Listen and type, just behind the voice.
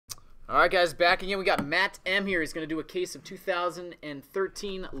All right, guys, back again. We got Matt M here. He's going to do a case of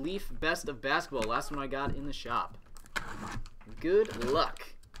 2013 Leaf Best of Basketball. Last one I got in the shop. Good luck.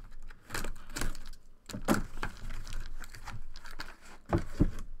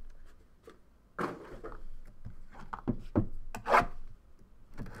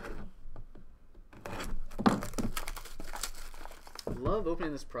 Love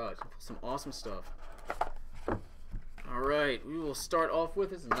opening this product. Some awesome stuff. Alright, we will start off with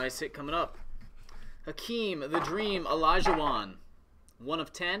this. A nice hit coming up. Hakeem, the Dream, Olajuwon, 1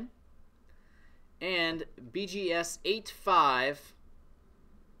 of 10. And BGS 8-5,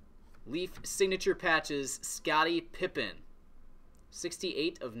 Leaf Signature Patches, Scottie Pippen,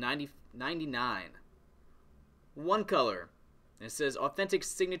 68 of 99. One color. And it says Authentic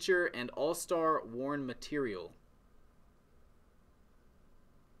Signature and All-Star Worn Material.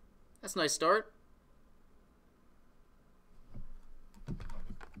 That's a nice start.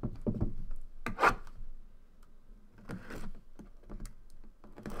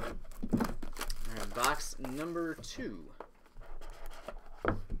 Alright, box number 2.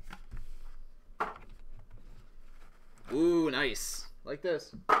 Ooh, nice. Like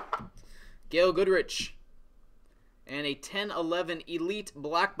this. Gail Goodrich. And a 10-11 Elite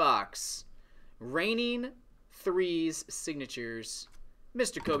Black Box. Reigning Threes Signatures.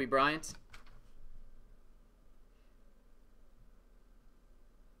 Mr. Kobe Bryant.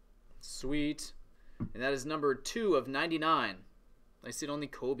 Sweet. And that is number 2 of 99. I see it only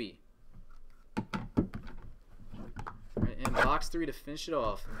Kobe. Alright, and box 3 to finish it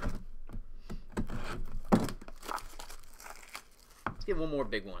off. Let's get one more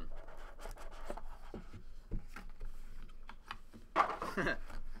big one.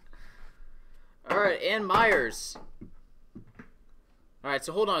 Alright, and Myers. Alright,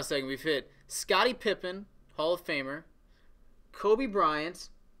 so hold on a second. We've hit Scottie Pippen, Hall of Famer. Kobe Bryant,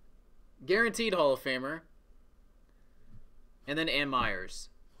 guaranteed Hall of Famer. And then Ann Myers.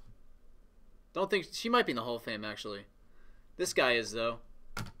 Don't think she might be in the Hall of Fame, actually. This guy is, though.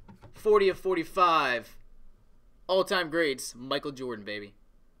 40 of 45. All-time greats. Michael Jordan, baby.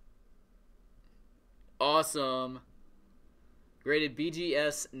 Awesome. Graded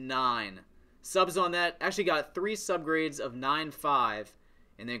BGS 9. Subs on that actually got 3 subgrades of 9.5.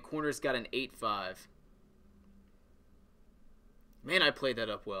 And then corners got an 8.5. Man, I played that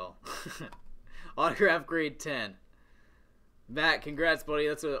up well. Autograph grade 10. Matt, congrats, buddy.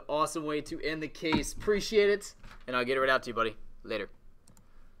 That's an awesome way to end the case. Appreciate it. And I'll get it right out to you, buddy. Later.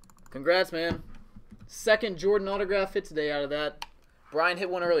 Congrats, man. Second Jordan autograph hit today out of that. Brian hit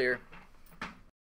one earlier.